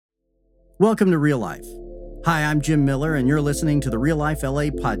Welcome to Real Life. Hi, I'm Jim Miller, and you're listening to the Real Life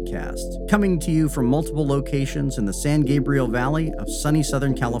LA podcast, coming to you from multiple locations in the San Gabriel Valley of sunny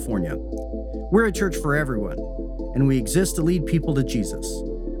Southern California. We're a church for everyone, and we exist to lead people to Jesus,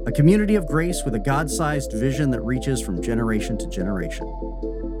 a community of grace with a God-sized vision that reaches from generation to generation.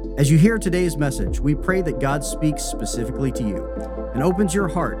 As you hear today's message, we pray that God speaks specifically to you and opens your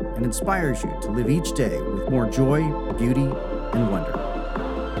heart and inspires you to live each day with more joy, beauty, and wonder.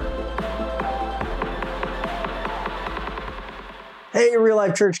 Hey, Real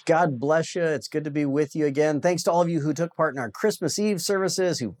Life Church, God bless you. It's good to be with you again. Thanks to all of you who took part in our Christmas Eve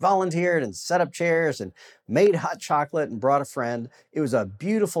services, who volunteered and set up chairs and made hot chocolate and brought a friend. It was a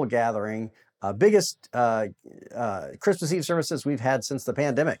beautiful gathering, biggest Christmas Eve services we've had since the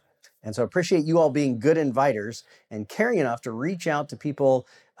pandemic. And so I appreciate you all being good inviters and caring enough to reach out to people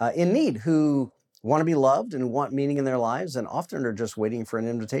in need who want to be loved and want meaning in their lives, and often are just waiting for an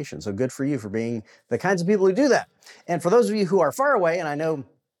invitation. So good for you for being the kinds of people who do that. And for those of you who are far away, and I know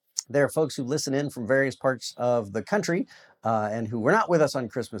there are folks who listen in from various parts of the country and who were not with us on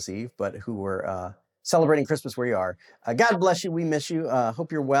Christmas Eve, but who were celebrating Christmas where you are. God bless you. We miss you.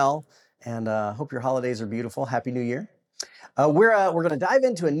 Hope you're well, and hope your holidays are beautiful. Happy New Year. We're going to dive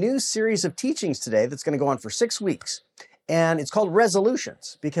into a new series of teachings today that's going to go on for 6 weeks. And it's called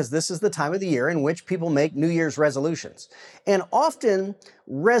Resolutions, because this is the time of the year in which people make New Year's resolutions. And often,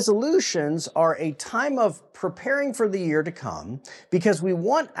 resolutions are a time of preparing for the year to come because we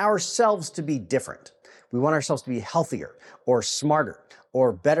want ourselves to be different. We want ourselves to be healthier or smarter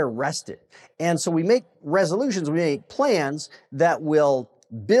or better rested. And so we make resolutions, we make plans that will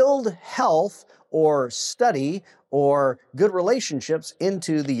build health or study or good relationships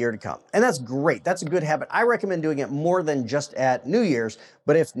into the year to come. And that's great. That's a good habit. I recommend doing it more than just at New Year's,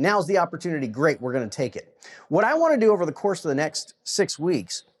 but if now's the opportunity, great, we're going to take it. What I want to do over the course of the next 6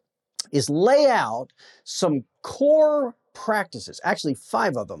 weeks is lay out some core practices, actually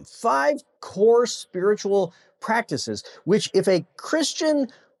 5 of them, 5 core spiritual practices, which if a Christian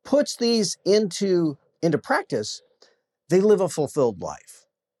puts these into practice, they live a fulfilled life.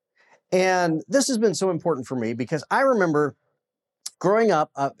 And this has been so important for me because I remember growing up,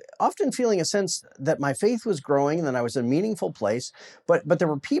 often feeling a sense that my faith was growing and that I was in a meaningful place, but there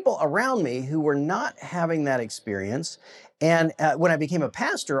were people around me who were not having that experience. And when I became a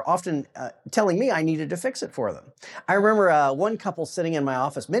pastor, often telling me I needed to fix it for them. I remember one couple sitting in my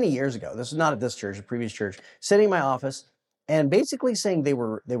office many years ago. This was not at this church, a previous church, sitting in my office and basically saying they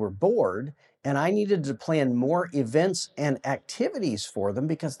were bored and I needed to plan more events and activities for them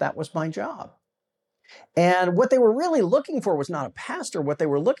because that was my job. And what they were really looking for was not a pastor. What they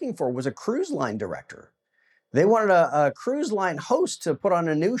were looking for was a cruise line director. They wanted a cruise line host to put on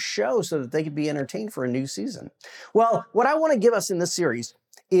a new show so that they could be entertained for a new season. Well, what I want to give us in this series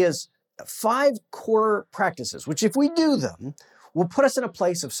is 5 core practices, which if we do them, will put us in a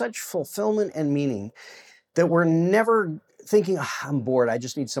place of such fulfillment and meaning that we're never thinking, I'm bored, I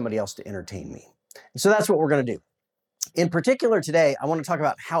just need somebody else to entertain me. And so that's what we're going to do. In particular today, I want to talk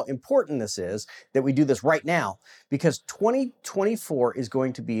about how important this is that we do this right now, because 2024 is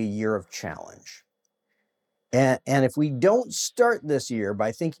going to be a year of challenge. And if we don't start this year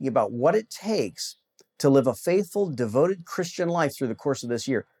by thinking about what it takes to live a faithful, devoted Christian life through the course of this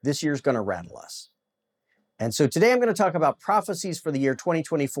year's going to rattle us. And so today I'm going to talk about prophecies for the year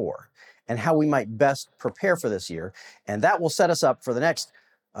 2024 and how we might best prepare for this year. And that will set us up for the next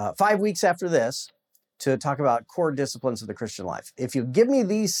 5 weeks after this to talk about core disciplines of the Christian life. If you give me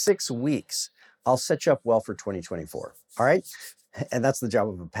these 6 weeks, I'll set you up well for 2024. All right? And that's the job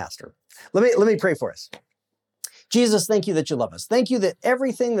of a pastor. Let me pray for us. Jesus, thank you that you love us. Thank you that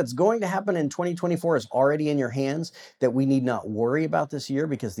everything that's going to happen in 2024 is already in your hands, that we need not worry about this year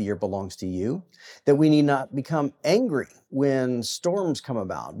because the year belongs to you, that we need not become angry when storms come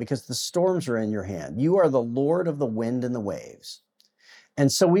about because the storms are in your hand. You are the Lord of the wind and the waves. And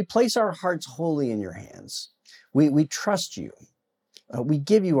so we place our hearts wholly in your hands. We trust you. We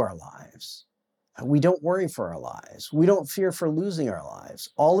give you our lives. We don't worry for our lives. We don't fear for losing our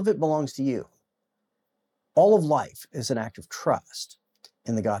lives. All of it belongs to you. All of life is an act of trust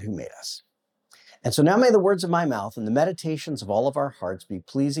in the God who made us. And so now may the words of my mouth and the meditations of all of our hearts be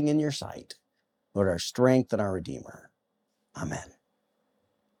pleasing in your sight, Lord, our strength and our Redeemer. Amen.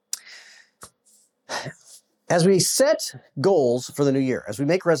 As we set goals for the new year, as we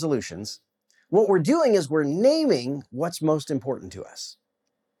make resolutions, what we're doing is we're naming what's most important to us.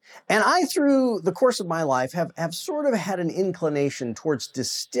 And I, through the course of my life, have sort of had an inclination towards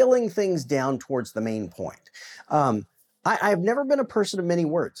distilling things down towards the main point. I've never been a person of many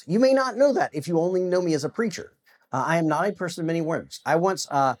words. You may not know that if you only know me as a preacher. I am not a person of many words. I once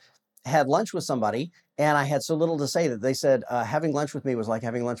had lunch with somebody, and I had so little to say that they said, having lunch with me was like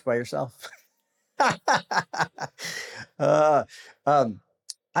having lunch by yourself. uh, um,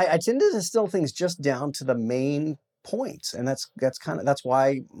 I tend to distill things just down to the main points, and that's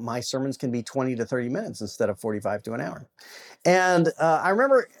why my sermons can be 20 to 30 minutes instead of 45 to an hour. And I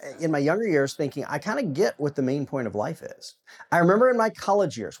remember in my younger years thinking, I kind of get what the main point of life is. I remember in my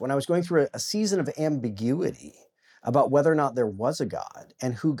college years when I was going through a season of ambiguity about whether or not there was a God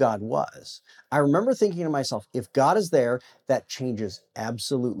and who God was. I remember thinking to myself, if God is there, that changes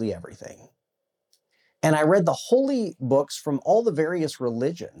absolutely everything. And I read the holy books from all the various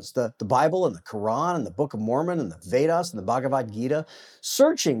religions, the Bible and the Quran and the Book of Mormon and the Vedas and the Bhagavad Gita,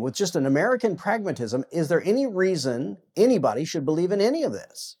 searching with just an American pragmatism, is there any reason anybody should believe in any of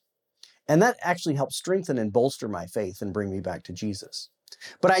this? And that actually helped strengthen and bolster my faith and bring me back to Jesus.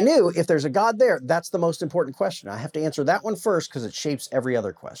 But I knew if there's a God there, that's the most important question. I have to answer that one first because it shapes every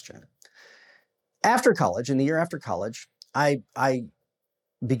other question. After college, in the year after college, I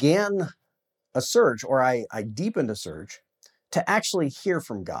began a search, or I deepened a search to actually hear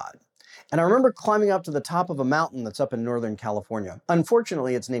from God. And I remember climbing up to the top of a mountain that's up in Northern California.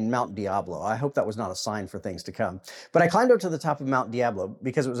 Unfortunately, it's named Mount Diablo. I hope that was not a sign for things to come. But I climbed up to the top of Mount Diablo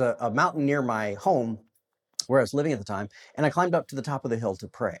because it was a mountain near my home where I was living at the time. And I climbed up to the top of the hill to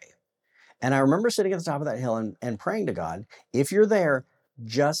pray. And I remember sitting at the top of that hill and praying to God, if you're there,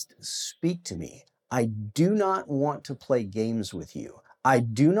 just speak to me. I do not want to play games with you. I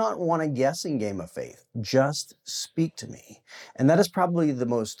do not want a guessing game of faith. Just speak to me. And that is probably the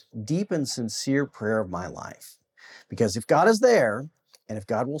most deep and sincere prayer of my life. Because if God is there, and if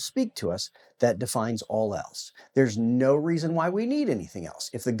God will speak to us, that defines all else. There's no reason why we need anything else.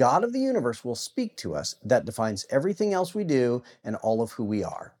 If the God of the universe will speak to us, that defines everything else we do and all of who we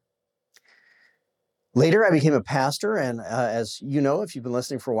are. Later, I became a pastor, and as you know, if you've been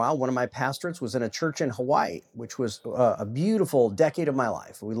listening for a while, one of my pastorates was in a church in Hawaii, which was a beautiful decade of my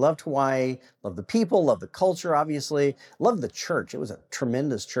life. We loved Hawaii, loved the people, loved the culture, obviously, loved the church. It was a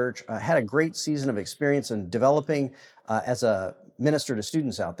tremendous church. I had a great season of experience in developing as a minister to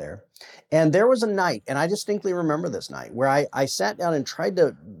students out there. And there was a night, and I distinctly remember this night, where I sat down and tried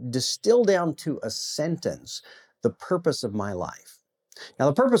to distill down to a sentence the purpose of my life. Now,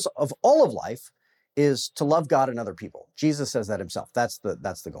 the purpose of all of life is to love God and other people. Jesus says that himself. That's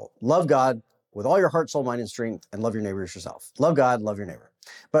the goal. Love God with all your heart, soul, mind, and strength, and love your neighbor as yourself. Love God, love your neighbor.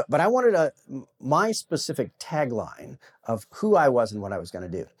 But I wanted my specific tagline of who I was and what I was going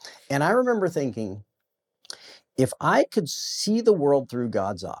to do. And I remember thinking, if I could see the world through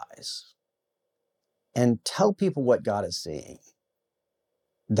God's eyes and tell people what God is seeing,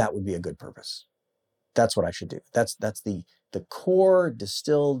 that would be a good purpose. That's what I should do. That's the core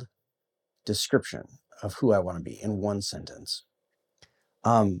distilled description of who I want to be in one sentence.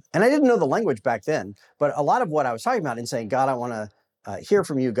 And I didn't know the language back then, but a lot of what I was talking about in saying, God, I want to hear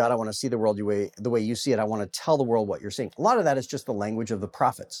from you. God, I want to see the world the way you see it. I want to tell the world what you're seeing. A lot of that is just the language of the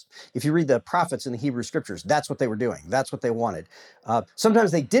prophets. If you read the prophets in the Hebrew scriptures, that's what they were doing. That's what they wanted.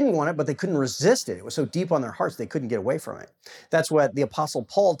 Sometimes they didn't want it, but they couldn't resist it. It was so deep on their hearts, they couldn't get away from it. That's what the Apostle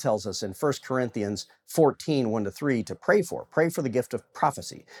Paul tells us in 1 Corinthians 14, 1-3 to pray for. Pray for the gift of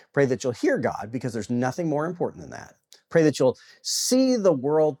prophecy. Pray that you'll hear God, because there's nothing more important than that. Pray that you'll see the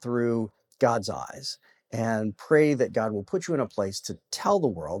world through God's eyes, and pray that God will put you in a place to tell the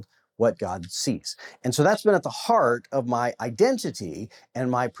world what God sees. And so that's been at the heart of my identity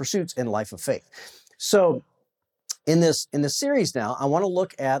and my pursuits in life of faith. So in this series now, I want to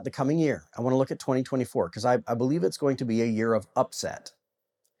look at the coming year. I want to look at 2024, because I believe it's going to be a year of upset.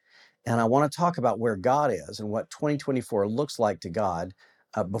 And I want to talk about where God is and what 2024 looks like to God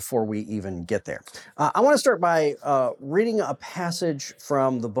before we even get there. I want to start by reading a passage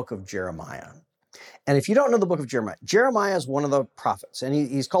from the book of Jeremiah. And if you don't know the book of Jeremiah, Jeremiah is one of the prophets, and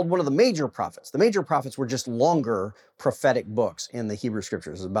he's called one of the major prophets. The major prophets were just longer prophetic books in the Hebrew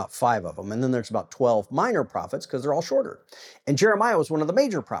scriptures. There's about 5 of them. And then there's about 12 minor prophets because they're all shorter. And Jeremiah was one of the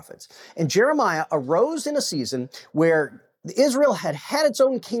major prophets. And Jeremiah arose in a season where Israel had had its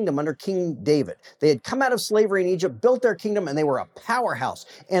own kingdom under King David. They had come out of slavery in Egypt, built their kingdom, and they were a powerhouse.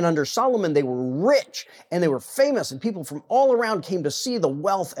 And under Solomon, they were rich and they were famous, and people from all around came to see the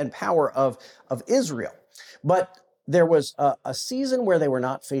wealth and power of Israel. But there was a season where they were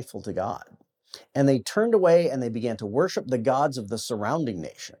not faithful to God. And they turned away and they began to worship the gods of the surrounding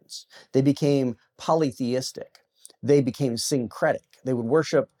nations. They became polytheistic. They became syncretic. They would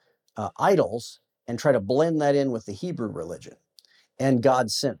worship idols and try to blend that in with the Hebrew religion. And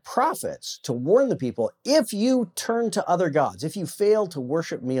God sent prophets to warn the people, if you turn to other gods, if you fail to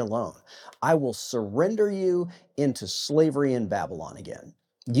worship me alone, I will surrender you into slavery in Babylon again.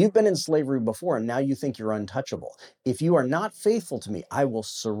 You've been in slavery before, and now you think you're untouchable. If you are not faithful to me, I will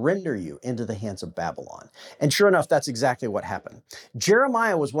surrender you into the hands of Babylon. And sure enough, that's exactly what happened.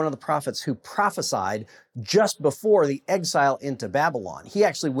 Jeremiah was one of the prophets who prophesied just before the exile into Babylon. He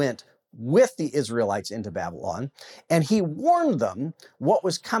actually went with the Israelites into Babylon, and he warned them what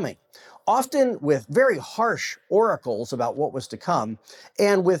was coming, often with very harsh oracles about what was to come,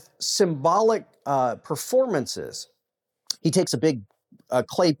 and with symbolic performances. He takes a big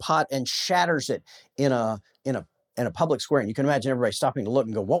clay pot and shatters it in a public square. And you can imagine everybody stopping to look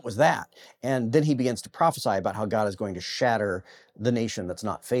and go, what was that? And then he begins to prophesy about how God is going to shatter the nation that's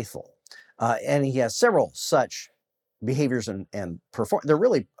not faithful. And he has several such behaviors and perform. They're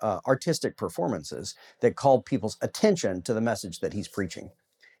really artistic performances that call people's attention to the message that he's preaching.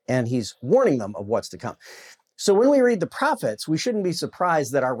 And he's warning them of what's to come. So when we read the prophets, we shouldn't be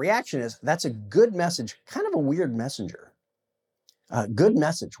surprised that our reaction is, that's a good message, kind of a weird messenger. Good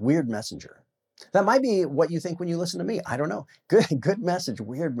message, weird messenger. That might be what you think when you listen to me. I don't know. Good message,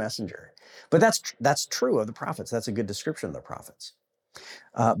 weird messenger. But that's true of the prophets. That's a good description of the prophets.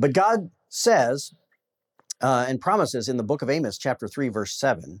 But God says and promises in the book of Amos, chapter 3, verse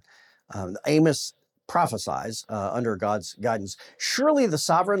 7, Amos prophesies under God's guidance, surely the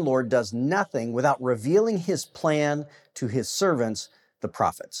sovereign Lord does nothing without revealing his plan to his servants, the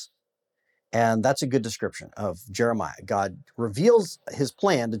prophets. And that's a good description of Jeremiah. God reveals his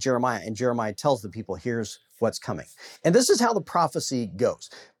plan to Jeremiah, and Jeremiah tells the people, here's what's coming. And this is how the prophecy goes.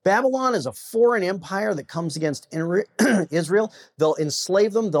 Babylon is a foreign empire that comes against Israel. They'll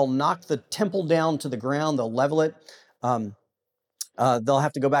enslave them. They'll knock the temple down to the ground. They'll level it. They'll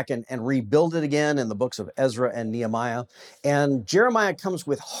have to go back and rebuild it again in the books of Ezra and Nehemiah. And Jeremiah comes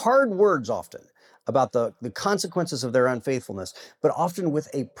with hard words often about the consequences of their unfaithfulness, but often with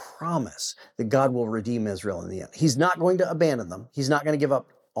a promise that God will redeem Israel in the end. He's not going to abandon them. He's not going to give up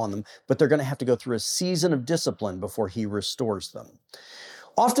on them, but they're going to have to go through a season of discipline before he restores them.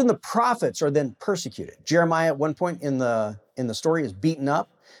 Often the prophets are then persecuted. Jeremiah at one point in the story is beaten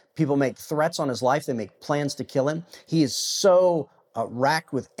up. People make threats on his life. They make plans to kill him. He is so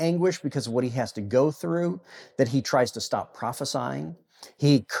racked with anguish because of what he has to go through that he tries to stop prophesying.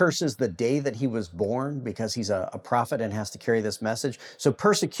 He curses the day that he was born because he's a prophet and has to carry this message. So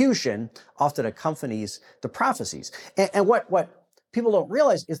persecution often accompanies the prophecies. And what people don't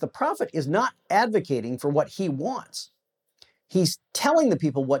realize is the prophet is not advocating for what he wants. He's telling the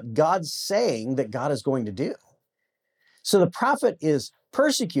people what God's saying that God is going to do. So the prophet is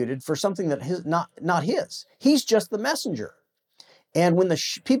persecuted for something that is not his. He's just the messenger. And when the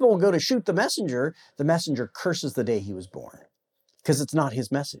people will go to shoot the messenger curses the day he was born, because it's not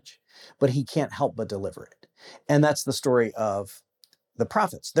his message, but he can't help but deliver it. And that's the story of the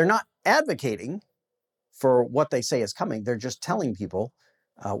prophets. They're not advocating for what they say is coming. They're just telling people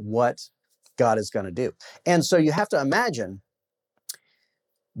what God is going to do. And so you have to imagine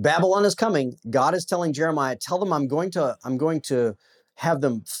Babylon is coming. God is telling Jeremiah, tell them I'm going to have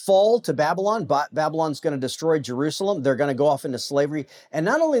them fall to Babylon, but Babylon's going to destroy Jerusalem. They're going to go off into slavery. And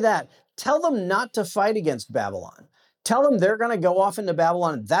not only that, tell them not to fight against Babylon. Tell them they're going to go off into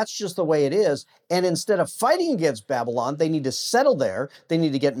Babylon. That's just the way it is. And instead of fighting against Babylon, they need to settle there. They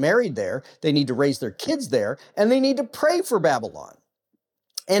need to get married there. They need to raise their kids there. And they need to pray for Babylon.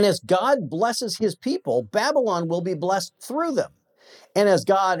 And as God blesses his people, Babylon will be blessed through them. And as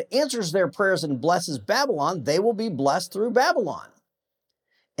God answers their prayers and blesses Babylon, they will be blessed through Babylon.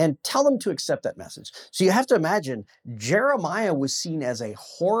 And tell them to accept that message. So you have to imagine Jeremiah was seen as a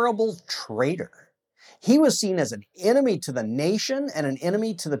horrible traitor. He was seen as an enemy to the nation and an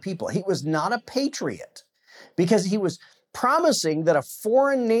enemy to the people. He was not a patriot because he was promising that a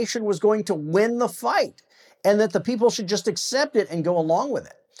foreign nation was going to win the fight and that the people should just accept it and go along with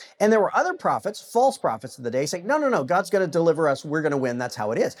it. And there were other prophets, false prophets of the day, saying, no, God's going to deliver us. We're going to win. That's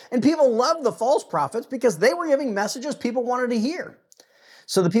how it is. And people loved the false prophets because they were giving messages people wanted to hear.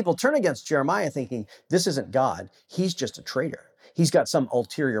 So the people turn against Jeremiah thinking, this isn't God. He's just a traitor. He's got some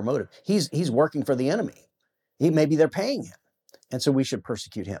ulterior motive. He's working for the enemy. Maybe they're paying him. And so we should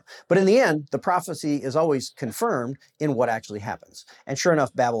persecute him. But in the end, the prophecy is always confirmed in what actually happens. And sure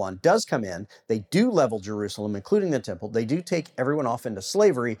enough, Babylon does come in. They do level Jerusalem, including the temple. They do take everyone off into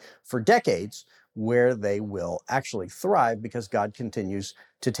slavery for decades, where they will actually thrive because God continues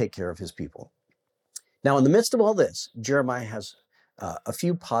to take care of his people. Now, in the midst of all this, Jeremiah has a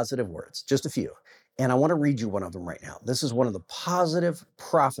few positive words, just a few. And I want to read you one of them right now. This is one of the positive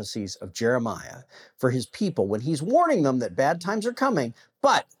prophecies of Jeremiah for his people when he's warning them that bad times are coming,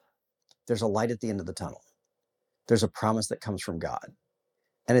 but there's a light at the end of the tunnel. There's a promise that comes from God.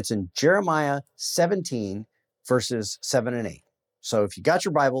 And it's in Jeremiah 17, verses 7 and 8. So if you got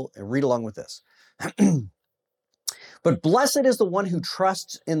your Bible, read along with this. But blessed is the one who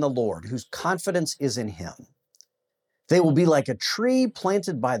trusts in the Lord, whose confidence is in him. They will be like a tree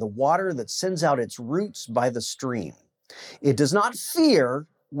planted by the water that sends out its roots by the stream. It does not fear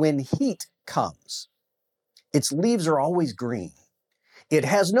when heat comes. Its leaves are always green. It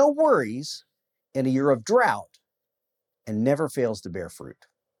has no worries in a year of drought and never fails to bear fruit.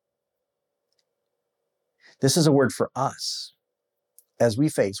 This is a word for us as we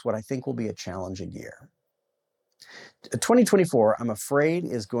face what I think will be a challenging year. 2024, I'm afraid,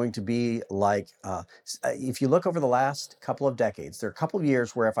 is going to be like, if you look over the last couple of decades, there are a couple of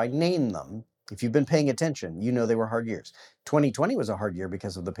years where if I name them, if you've been paying attention, you know they were hard years. 2020 was a hard year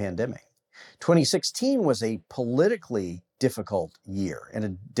because of the pandemic. 2016 was a politically difficult year and a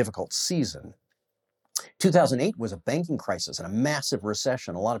difficult season. 2008 was a banking crisis and a massive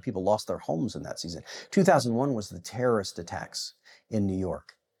recession. A lot of people lost their homes in that season. 2001 was the terrorist attacks in New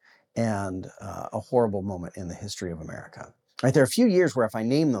York, and a horrible moment in the history of America. Right, there are a few years where if I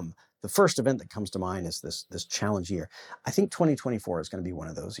name them, the first event that comes to mind is this challenge year. I think 2024 is going to be one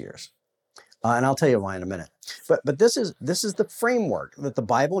of those years. And I'll tell you why in a minute. But this is the framework that the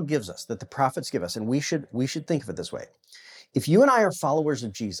Bible gives us, that the prophets give us, and we should think of it this way. If you and I are followers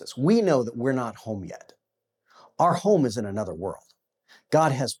of Jesus, we know that we're not home yet. Our home is in another world.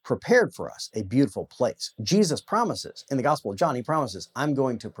 God has prepared for us a beautiful place. Jesus promises in the Gospel of John, he promises, I'm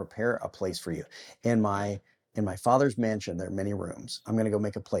going to prepare a place for you. In my Father's mansion, there are many rooms. I'm going to go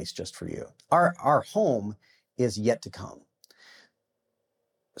make a place just for you. Our home is yet to come.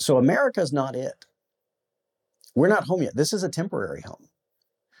 So America's not it. We're not home yet. This is a temporary home.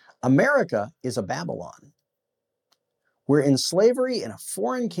 America is a Babylon. We're in slavery in a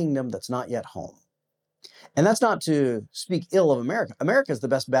foreign kingdom that's not yet home. And that's not to speak ill of America. America is the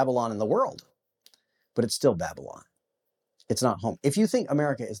best Babylon in the world, but it's still Babylon. It's not home. If you think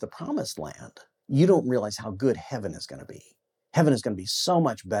America is the promised land, you don't realize how good heaven is going to be. Heaven is going to be so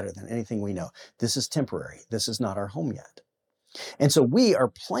much better than anything we know. This is temporary. This is not our home yet. And so we are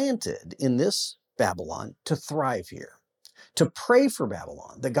planted in this Babylon to thrive here, to pray for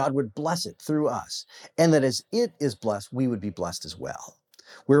Babylon, that God would bless it through us, and that as it is blessed, we would be blessed as well.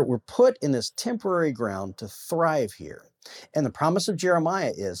 We're put in this temporary ground to thrive here. And the promise of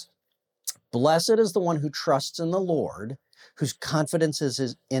Jeremiah is, blessed is the one who trusts in the Lord, whose confidence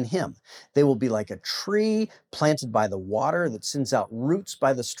is in him. They will be like a tree planted by the water that sends out roots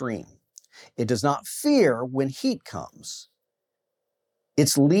by the stream. It does not fear when heat comes.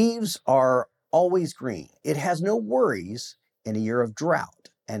 Its leaves are always green. It has no worries in a year of drought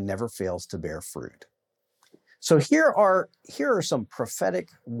and never fails to bear fruit. So here are some prophetic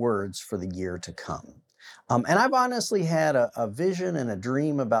words for the year to come. And I've honestly had a vision and a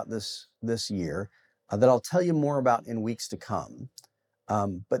dream about this year that I'll tell you more about in weeks to come.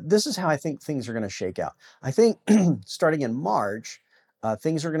 But this is how I think things are going to shake out. I think starting in March,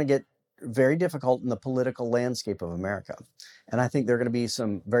 things are going to get very difficult in the political landscape of America. And I think there are going to be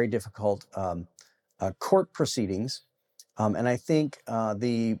some very difficult court proceedings. And I think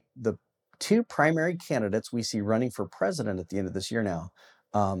the two primary candidates we see running for president at the end of this year now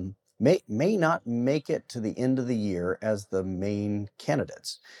may not make it to the end of the year as the main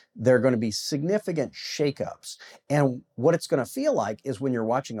candidates. There are going to be significant shakeups. And what it's going to feel like is when you're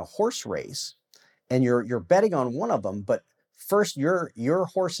watching a horse race and you're betting on one of them, but first your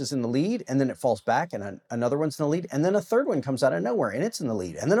horse is in the lead and then it falls back and another one's in the lead, and then a third one comes out of nowhere and it's in the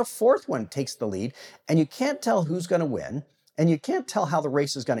lead, and then a fourth one takes the lead, and you can't tell who's going to win and you can't tell how the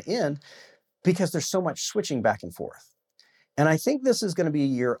race is going to end because there's so much switching back and forth. And I think this is going to be a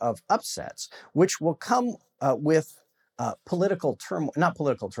year of upsets, which will come with cultural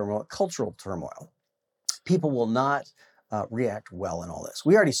turmoil. People will not react well in all this.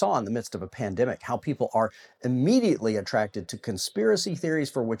 We already saw in the midst of a pandemic how people are immediately attracted to conspiracy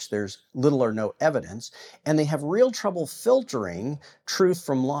theories for which there's little or no evidence, and they have real trouble filtering truth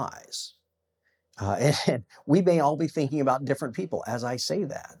from lies. And we may all be thinking about different people as I say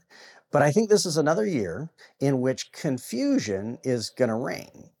that. But I think this is another year in which confusion is going to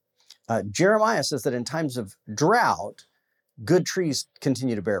reign. Jeremiah says that in times of drought, good trees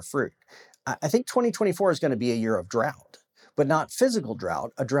continue to bear fruit. I think 2024 is going to be a year of drought, but not physical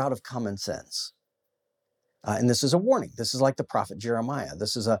drought, a drought of common sense. And this is a warning. This is like the prophet Jeremiah.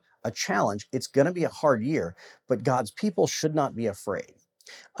 This is a challenge. It's going to be a hard year, but God's people should not be afraid.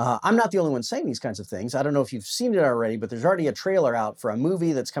 I'm not the only one saying these kinds of things. I don't know if you've seen it already, but there's already a trailer out for a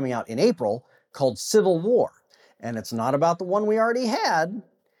movie that's coming out in April called Civil War. And it's not about the one we already had.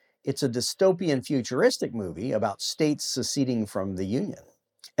 It's a dystopian futuristic movie about states seceding from the Union.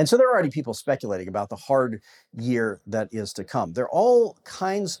 And so there are already people speculating about the hard year that is to come. There are all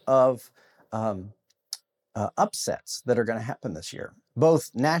kinds of um, upsets that are going to happen this year, both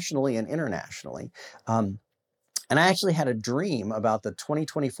nationally and internationally. And I actually had a dream about the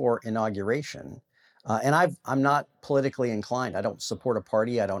 2024 inauguration. And I'm not politically inclined. I don't support a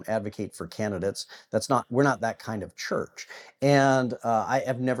party. I don't advocate for candidates. We're not that kind of church. And I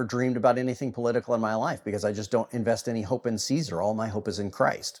have never dreamed about anything political in my life because I just don't invest any hope in Caesar. All my hope is in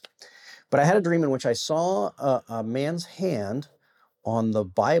Christ. But I had a dream in which I saw a man's hand on the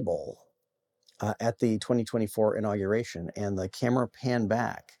Bible at the 2024 inauguration, and the camera panned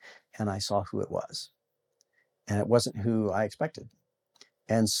back, and I saw who it was. And it wasn't who I expected.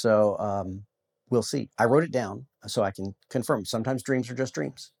 And so we'll see. I wrote it down so I can confirm. Sometimes dreams are just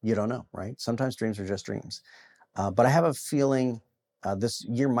dreams. You don't know, right? Sometimes dreams are just dreams. But I have a feeling this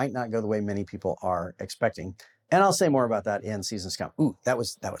year might not go the way many people are expecting. And I'll say more about that in Seasons to Come. Ooh, that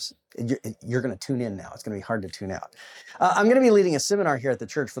was, you're going to tune in now. It's going to be hard to tune out. I'm going to be leading a seminar here at the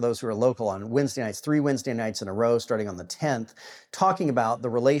church for those who are local on Wednesday nights, 3 Wednesday nights in a row, starting on the 10th, talking about the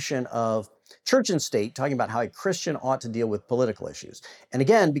relation of church and state, talking about how a Christian ought to deal with political issues. And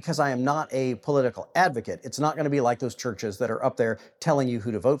again, because I am not a political advocate, it's not going to be like those churches that are up there telling you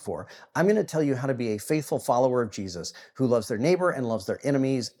who to vote for. I'm going to tell you how to be a faithful follower of Jesus who loves their neighbor and loves their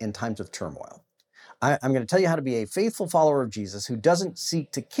enemies in times of turmoil. I'm going to tell you how to be a faithful follower of Jesus who doesn't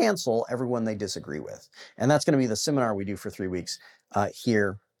seek to cancel everyone they disagree with. And that's going to be the seminar we do for 3 weeks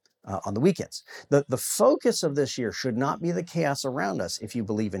here on the weekends. The focus of this year should not be the chaos around us if you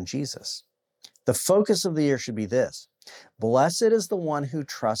believe in Jesus. The focus of the year should be this: blessed is the one who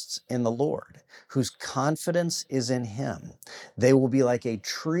trusts in the Lord, whose confidence is in him. They will be like a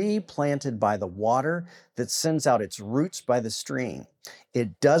tree planted by the water that sends out its roots by the stream.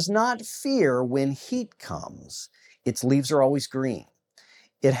 It does not fear when heat comes. Its leaves are always green.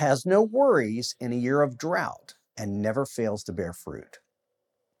 It has no worries in a year of drought and never fails to bear fruit.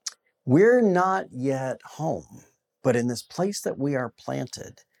 We're not yet home, but in this place that we are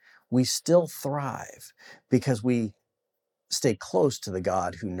planted, we still thrive because we stay close to the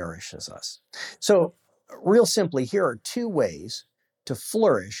God who nourishes us. So, real simply, here are 2 ways to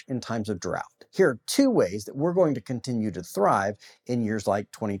flourish in times of drought. Here are 2 ways that we're going to continue to thrive in years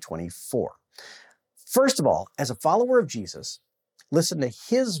like 2024. First of all, as a follower of Jesus, listen to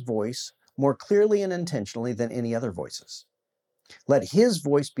his voice more clearly and intentionally than any other voices. Let his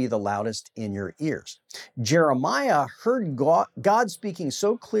voice be the loudest in your ears. Jeremiah heard God speaking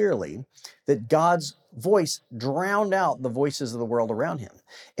so clearly that God's voice drowned out the voices of the world around him.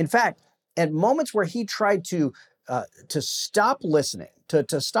 In fact, at moments where he tried to stop listening,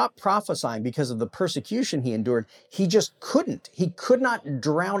 to stop prophesying because of the persecution he endured, he just couldn't. He could not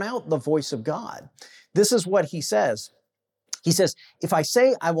drown out the voice of God. This is what he says. He says, if I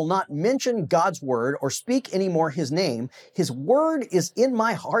say I will not mention God's word or speak anymore his name, his word is in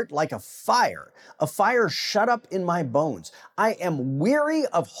my heart like a fire shut up in my bones. I am weary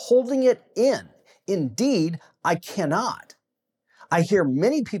of holding it in. Indeed, I cannot. I hear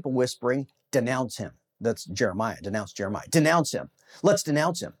many people whispering, denounce him. That's Jeremiah. Denounce Jeremiah. Denounce him. Let's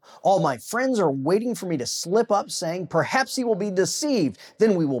denounce him. All my friends are waiting for me to slip up, saying, perhaps he will be deceived.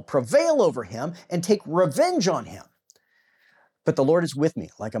 Then we will prevail over him and take revenge on him. But the Lord is with me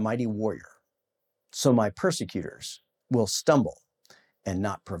like a mighty warrior. So my persecutors will stumble and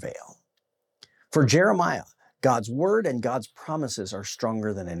not prevail. For Jeremiah, God's word and God's promises are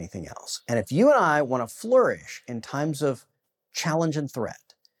stronger than anything else. And if you and I want to flourish in times of challenge and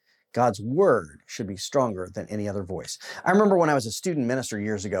threat, God's word should be stronger than any other voice. I remember when I was a student minister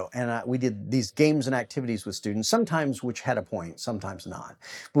years ago, and we did these games and activities with students, sometimes which had a point, sometimes not.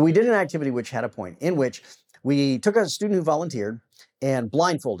 But we did an activity which had a point, in which we took a student who volunteered and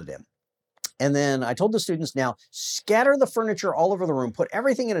blindfolded him. And then I told the students, now scatter the furniture all over the room, put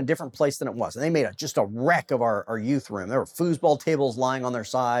everything in a different place than it was. And they made just a wreck of our youth room. There were foosball tables lying on their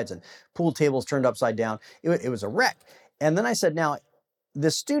sides and pool tables turned upside down. It was a wreck. And then I said, now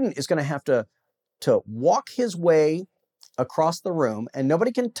the student is going to have to walk his way across the room, and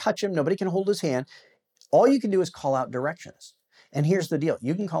nobody can touch him. Nobody can hold his hand. All you can do is call out directions. And here's the deal.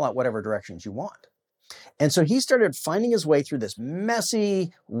 You can call out whatever directions you want. And so he started finding his way through this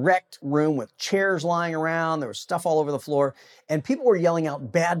messy, wrecked room with chairs lying around. There was stuff all over the floor. And people were yelling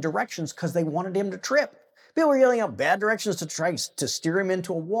out bad directions because they wanted him to trip. People were yelling out bad directions to try to steer him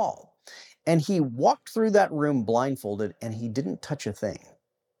into a wall. And he walked through that room blindfolded, and he didn't touch a thing.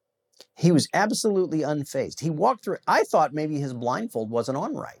 He was absolutely unfazed. He walked through. I thought maybe his blindfold wasn't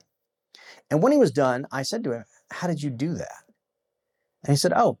on right. And when he was done, I said to him, how did you do that? And he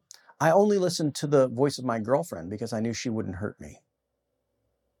said, oh, I only listened to the voice of my girlfriend because I knew she wouldn't hurt me.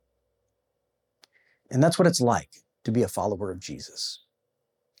 And that's what it's like to be a follower of Jesus.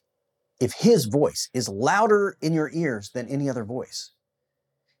 If his voice is louder in your ears than any other voice,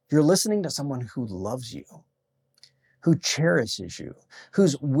 you're listening to someone who loves you, who cherishes you,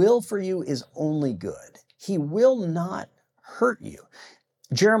 whose will for you is only good. He will not hurt you.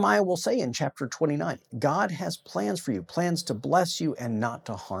 Jeremiah will say in chapter 29, God has plans for you, plans to bless you and not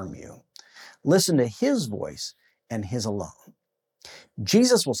to harm you. Listen to his voice and his alone.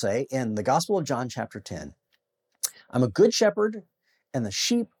 Jesus will say in the Gospel of John chapter 10, I'm a good shepherd and the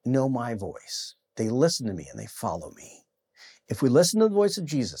sheep know my voice. They listen to me and they follow me. If we listen to the voice of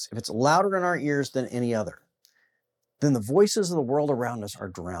Jesus, if it's louder in our ears than any other, then the voices of the world around us are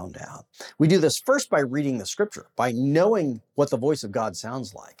drowned out. We do this first by reading the scripture, by knowing what the voice of God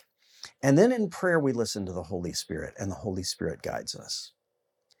sounds like. And then in prayer, we listen to the Holy Spirit, and the Holy Spirit guides us.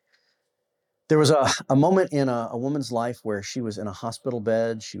 There was a moment in a woman's life where she was in a hospital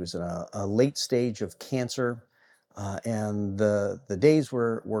bed. She was in a late stage of cancer, and the days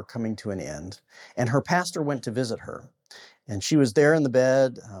were coming to an end. And her pastor went to visit her. And she was there in the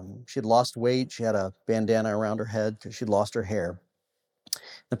bed. She had lost weight. She had a bandana around her head because she'd lost her hair.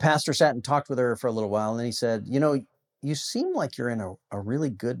 The pastor sat and talked with her for a little while, and then he said, you seem like you're in a really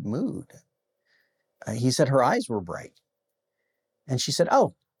good mood. He said her eyes were bright. And she said,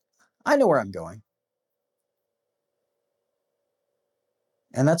 oh, I know where I'm going.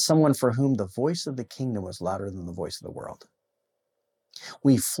 And that's someone for whom the voice of the kingdom was louder than the voice of the world.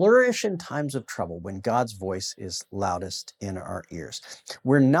 We flourish in times of trouble when God's voice is loudest in our ears.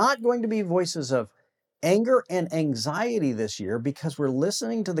 We're not going to be voices of anger and anxiety this year because we're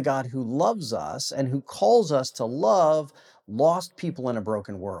listening to the God who loves us and who calls us to love lost people in a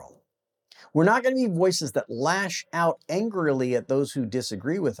broken world. We're not going to be voices that lash out angrily at those who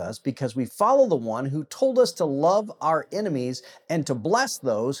disagree with us because we follow the one who told us to love our enemies and to bless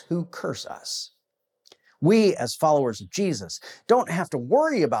those who curse us. We, as followers of Jesus, don't have to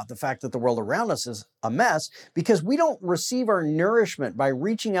worry about the fact that the world around us is a mess because we don't receive our nourishment by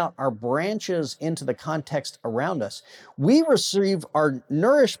reaching out our branches into the context around us. We receive our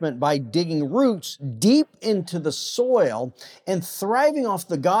nourishment by digging roots deep into the soil and thriving off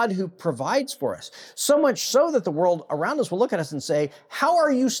the God who provides for us. So much so that the world around us will look at us and say, how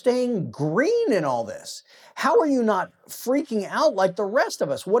are you staying green in all this? How are you not freaking out like the rest of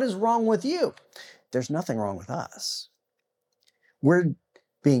us? What is wrong with you? There's nothing wrong with us. We're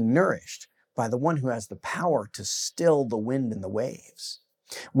being nourished by the one who has the power to still the wind and the waves.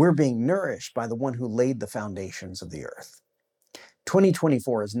 We're being nourished by the one who laid the foundations of the earth.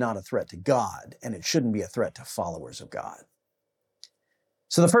 2024 is not a threat to God, and it shouldn't be a threat to followers of God.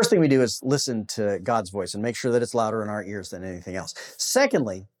 So the first thing we do is listen to God's voice and make sure that it's louder in our ears than anything else.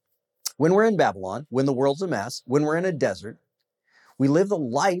 Secondly, when we're in Babylon, when the world's a mess, when we're in a desert, we live the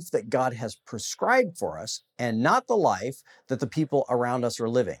life that God has prescribed for us and not the life that the people around us are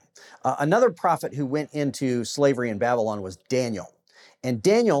living. Another prophet who went into slavery in Babylon was Daniel. And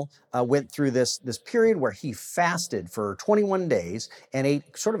Daniel went through this period where he fasted for 21 days and ate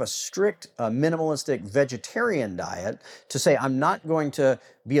sort of a strict, minimalistic vegetarian diet to say, I'm not going to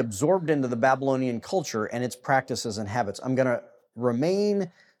be absorbed into the Babylonian culture and its practices and habits. I'm going to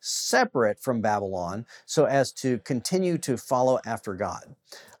remain separate from Babylon so as to continue to follow after God.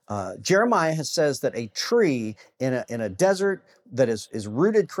 Jeremiah says that a tree in a desert that is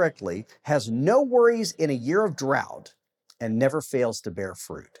rooted correctly has no worries in a year of drought and never fails to bear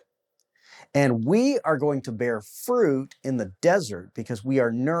fruit. And we are going to bear fruit in the desert because we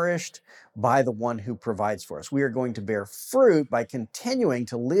are nourished by the one who provides for us. We are going to bear fruit by continuing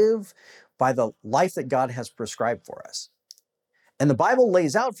to live by the life that God has prescribed for us. And the Bible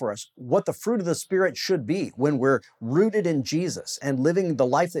lays out for us what the fruit of the Spirit should be when we're rooted in Jesus and living the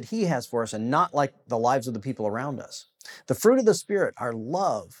life that he has for us and not like the lives of the people around us. The fruit of the Spirit are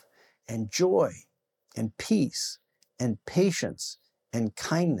love and joy and peace and patience and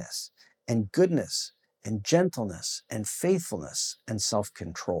kindness and goodness and gentleness and faithfulness and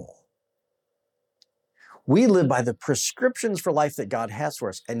self-control. We live by the prescriptions for life that God has for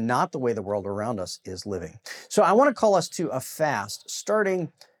us and not the way the world around us is living. So I want to call us to a fast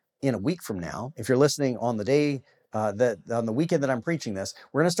starting in a week from now. If you're listening on the day, on the weekend that I'm preaching this,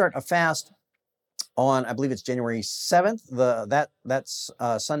 we're going to start a fast on, I believe it's January 7th. That's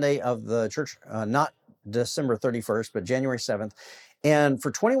Sunday of the church, not December 31st, but January 7th. And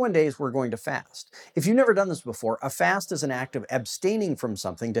for 21 days, we're going to fast. If you've never done this before, a fast is an act of abstaining from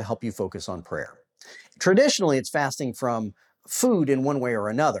something to help you focus on prayer. Traditionally, it's fasting from food in one way or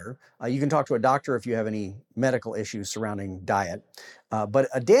another. You can talk to a doctor if you have any medical issues surrounding diet. But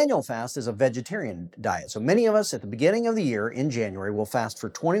a Daniel fast is a vegetarian diet. So many of us at the beginning of the year in January will fast for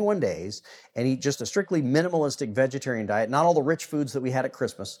 21 days and eat just a strictly minimalistic vegetarian diet, not all the rich foods that we had at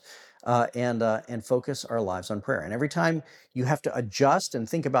Christmas, and focus our lives on prayer. And every time you have to adjust and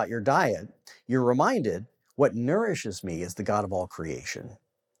think about your diet, you're reminded what nourishes me is the God of all creation.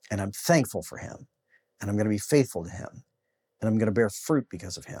 And I'm thankful for him. And I'm going to be faithful to him. And I'm going to bear fruit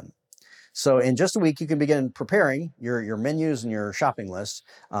because of him. So in just a week, you can begin preparing your menus and your shopping lists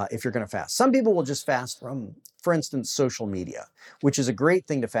if you're going to fast. Some people will just fast from, for instance, social media, which is a great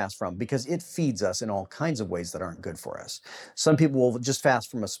thing to fast from because it feeds us in all kinds of ways that aren't good for us. Some people will just fast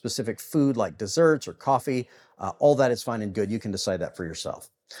from a specific food like desserts or coffee. All that is fine and good. You can decide that for yourself.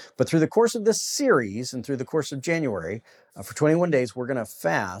 But through the course of this series and through the course of January, for 21 days, we're going to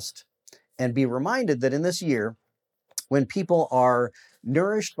fast and be reminded that in this year, when people are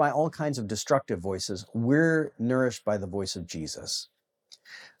nourished by all kinds of destructive voices, we're nourished by the voice of Jesus.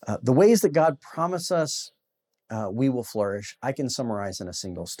 The ways that God promised us we will flourish, I can summarize in a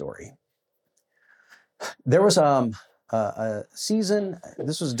single story. There was a season,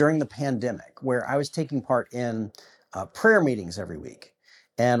 this was during the pandemic, where I was taking part in prayer meetings every week.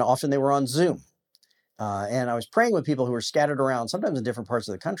 And often they were on Zoom. And I was praying with people who were scattered around, sometimes in different parts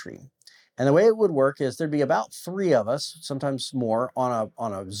of the country. And the way it would work is there'd be about 3 of us, sometimes more, on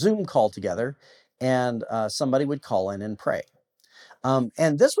a Zoom call together, and somebody would call in and pray.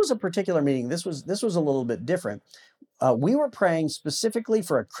 And this was a particular meeting. This was a little bit different. We were praying specifically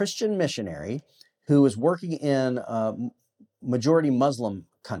for a Christian missionary who was working in a majority Muslim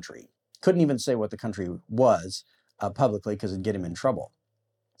country. Couldn't even say what the country was publicly because it'd get him in trouble.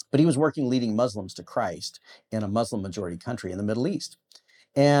 But he was working leading Muslims to Christ in a Muslim majority country in the Middle East.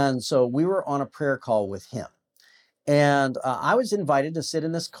 And so we were on a prayer call with him. And I was invited to sit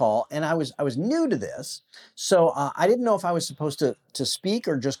in this call, and I was new to this, so I didn't know if I was supposed to speak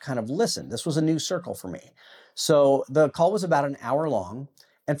or just kind of listen. This was a new circle for me. So the call was about an hour long,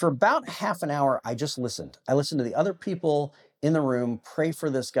 and for about half an hour, I just listened. I listened to the other people in the room pray for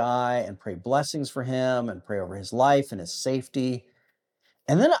this guy and pray blessings for him and pray over his life and his safety.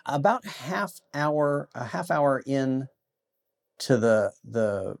 And then about a half hour in to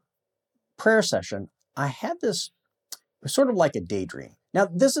the prayer session, I had this sort of like a daydream. Now,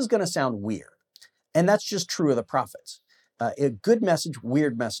 this is going to sound weird, and that's just true of the prophets. A good message,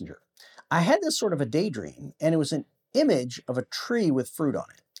 weird messenger. I had this sort of a daydream, and it was an image of a tree with fruit on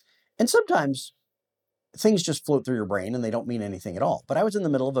it. And sometimes things just float through your brain and they don't mean anything at all. But I was in the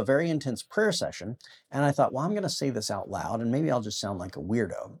middle of a very intense prayer session, and I thought, well, I'm going to say this out loud, and maybe I'll just sound like a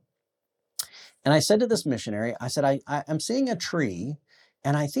weirdo. And I said to this missionary, I said, I'm seeing a tree,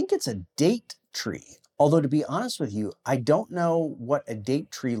 and I think it's a date tree. Although, to be honest with you, I don't know what a date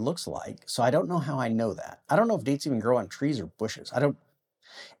tree looks like, so I don't know how I know that. I don't know if dates even grow on trees or bushes.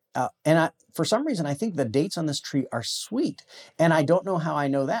 For some reason, I think the dates on this tree are sweet. And I don't know how I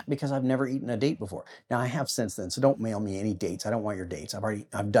know that because I've never eaten a date before. Now, I have since then, so don't mail me any dates. I don't want your dates.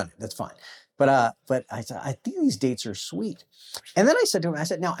 I've done it. That's fine. But I said, I think these dates are sweet. And then I said to him, I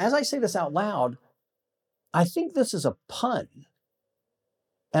said, now, as I say this out loud, I think this is a pun.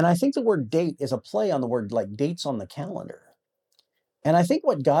 And I think the word date is a play on the word like dates on the calendar. And I think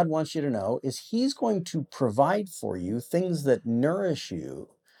what God wants you to know is he's going to provide for you things that nourish you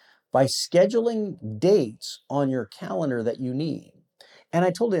by scheduling dates on your calendar that you need. And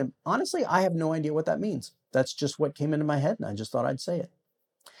I told him, honestly, I have no idea what that means. That's just what came into my head, and I just thought I'd say it.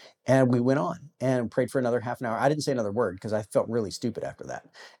 And we went on and prayed for another half an hour. I didn't say another word because I felt really stupid after that.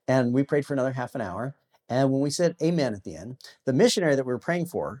 And we prayed for another half an hour. And when we said amen at the end, the missionary that we were praying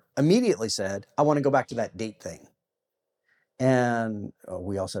for immediately said, I want to go back to that date thing. And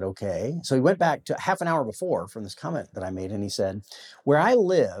we all said, okay. So he went back to half an hour before from this comment that I made. And he said, where I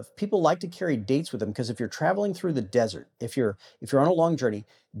live, people like to carry dates with them because if you're traveling through the desert, if you're on a long journey,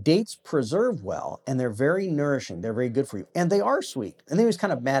 dates preserve well and they're very nourishing. They're very good for you. And they are sweet. And then he was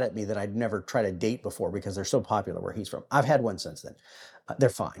kind of mad at me that I'd never tried a date before because they're so popular where he's from. I've had one since then. They're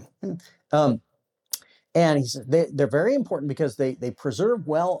fine. And he said they're very important because they preserve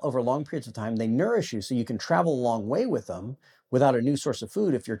well over long periods of time. They nourish you so you can travel a long way with them without a new source of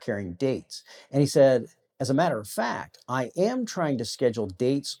food if you're carrying dates. And he said, as a matter of fact, I am trying to schedule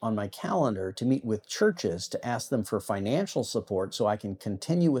dates on my calendar to meet with churches to ask them for financial support so I can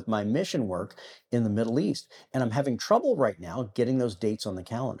continue with my mission work in the Middle East. And I'm having trouble right now getting those dates on the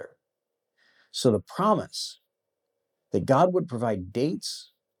calendar. So the promise that God would provide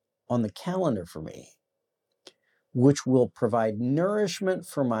dates on the calendar for me, which will provide nourishment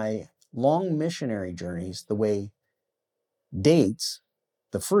for my long missionary journeys the way dates,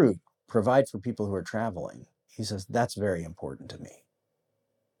 the fruit, provide for people who are traveling. He says, that's very important to me.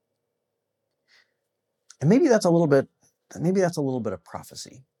 And maybe that's a little bit of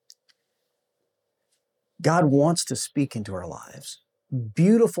prophecy. God wants to speak into our lives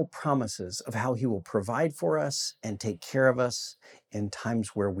beautiful promises of how he will provide for us and take care of us in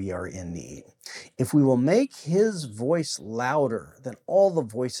times where we are in need. If we will make his voice louder than all the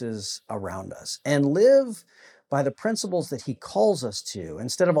voices around us and live by the principles that he calls us to,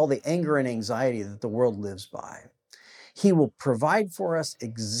 instead of all the anger and anxiety that the world lives by, he will provide for us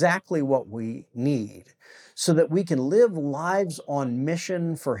exactly what we need so that we can live lives on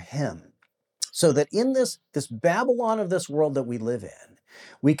mission for him. So that in this Babylon of this world that we live in,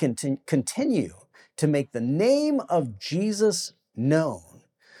 we can continue to make the name of Jesus known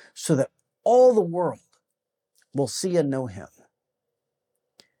so that all the world will see and know him.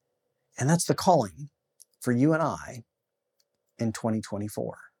 And that's the calling for you and I in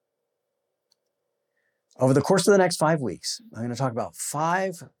 2024. Over the course of the next 5 weeks, I'm going to talk about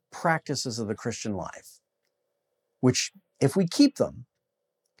 5 practices of the Christian life, which, if we keep them,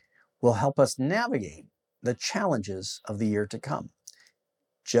 will help us navigate the challenges of the year to come.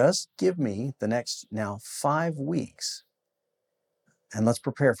 Just give me the next now 5 weeks, and let's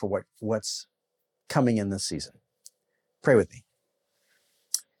prepare for what's coming in this season. Pray with me.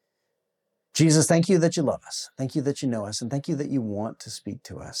 Jesus, thank you that you love us. Thank you that you know us, and thank you that you want to speak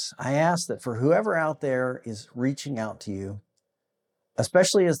to us. I ask that for whoever out there is reaching out to you,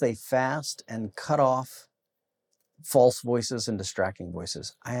 especially as they fast and cut off false voices and distracting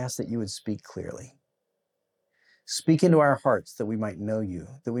voices, I ask that you would speak clearly. Speak into our hearts that we might know you,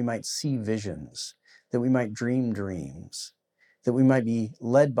 that we might see visions, that we might dream dreams, that we might be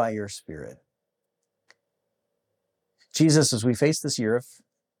led by your Spirit. Jesus, as we face this year of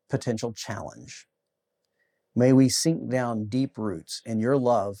potential challenge, may we sink down deep roots in your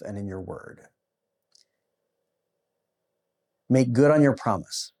love and in your word. Make good on your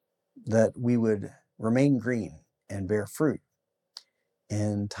promise that we would remain green and bear fruit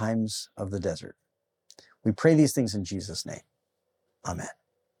in times of the desert. We pray these things in Jesus' name. Amen.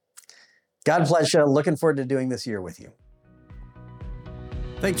 God bless you. Looking forward to doing this year with you.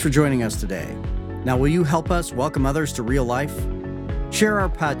 Thanks for joining us today. Now, will you help us welcome others to Real Life? Share our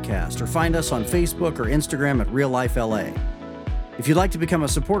podcast or find us on Facebook or Instagram at Real Life LA. If you'd like to become a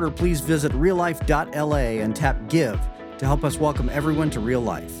supporter, please visit reallife.la and tap Give to help us welcome everyone to Real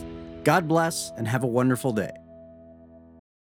Life. God bless and have a wonderful day.